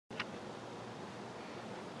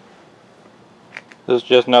This is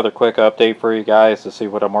just another quick update for you guys to see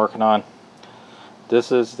what I'm working on. This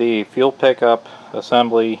is the fuel pickup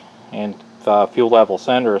assembly and fuel level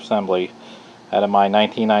sender assembly out of my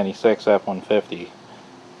 1996 F150.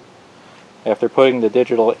 After putting the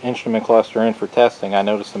digital instrument cluster in for testing, I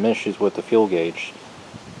noticed some issues with the fuel gauge.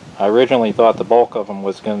 I originally thought the bulk of them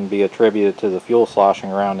was going to be attributed to the fuel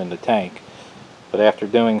sloshing around in the tank, but after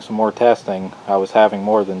doing some more testing, I was having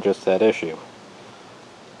more than just that issue.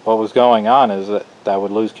 What was going on is that I would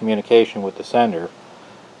lose communication with the sender.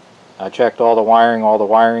 I checked all the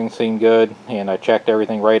wiring seemed good, and I checked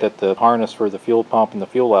everything right at the harness for the fuel pump and the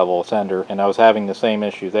fuel level sender, and I was having the same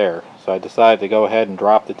issue there. So I decided to go ahead and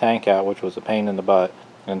drop the tank out, which was a pain in the butt,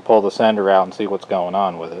 and pull the sender out and see what's going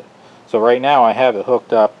on with it. So right now I have it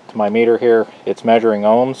hooked up to my meter here. It's measuring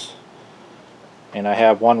ohms, and I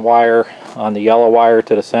have one wire on the yellow wire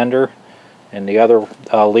to the sender, and the other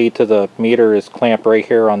lead to the meter is clamped right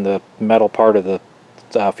here on the metal part of the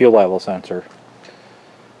fuel level sensor.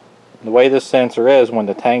 The way this sensor is, when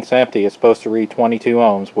the tank's empty, it's supposed to read 22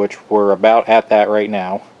 ohms, which we're about at that right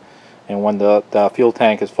now. And when the fuel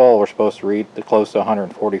tank is full, we're supposed to read close to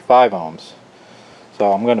 145 ohms.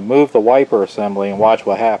 So I'm going to move the wiper assembly and watch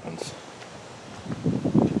what happens.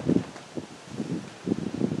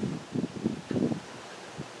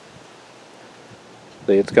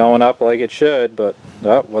 See, it's going up like it should, but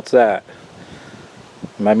oh, what's that?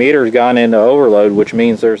 My meter's gone into overload, which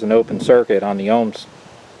means there's an open circuit on the ohms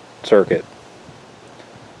circuit.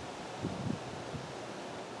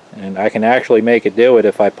 And I can actually make it do it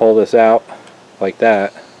if I pull this out like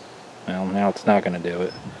that. Well, now it's not going to do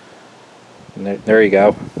it. And there you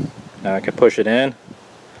go. Now I can push it in,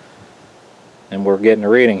 and we're getting a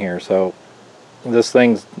reading here. So this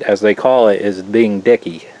thing, as they call it, is being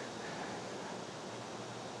dicky.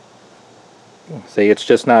 See, it's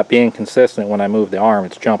just not being consistent when I move the arm.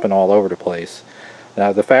 It's jumping all over the place.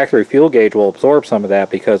 Now the factory fuel gauge will absorb some of that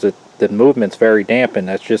because the movement's very dampened.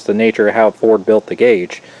 That's just the nature of how Ford built the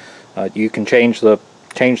gauge. You can change the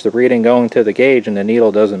reading going to the gauge, and the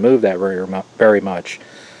needle doesn't move that very much.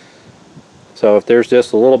 So if there's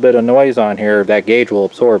just a little bit of noise on here, that gauge will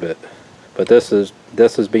absorb it. But this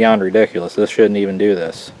is beyond ridiculous. This shouldn't even do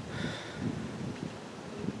this.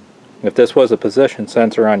 If this was a position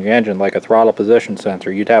sensor on your engine, like a throttle position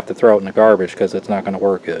sensor, you'd have to throw it in the garbage because it's not going to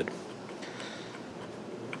work good.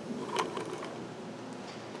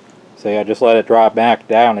 See, I just let it drop back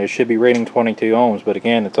down. It should be reading 22 ohms, but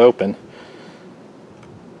again, it's open.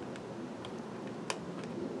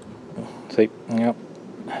 See, yep.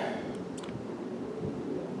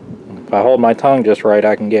 If I hold my tongue just right,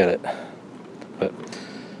 I can get it. But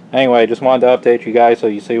anyway, just wanted to update you guys so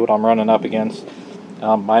you see what I'm running up against.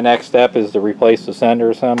 My next step is to replace the sender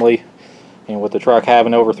assembly, and with the truck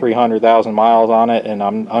having over 300,000 miles on it, and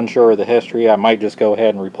I'm unsure of the history, I might just go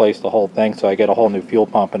ahead and replace the whole thing so I get a whole new fuel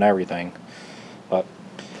pump and everything. But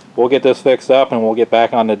we'll get this fixed up and we'll get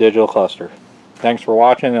back on the digital cluster. Thanks for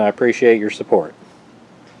watching, and I appreciate your support.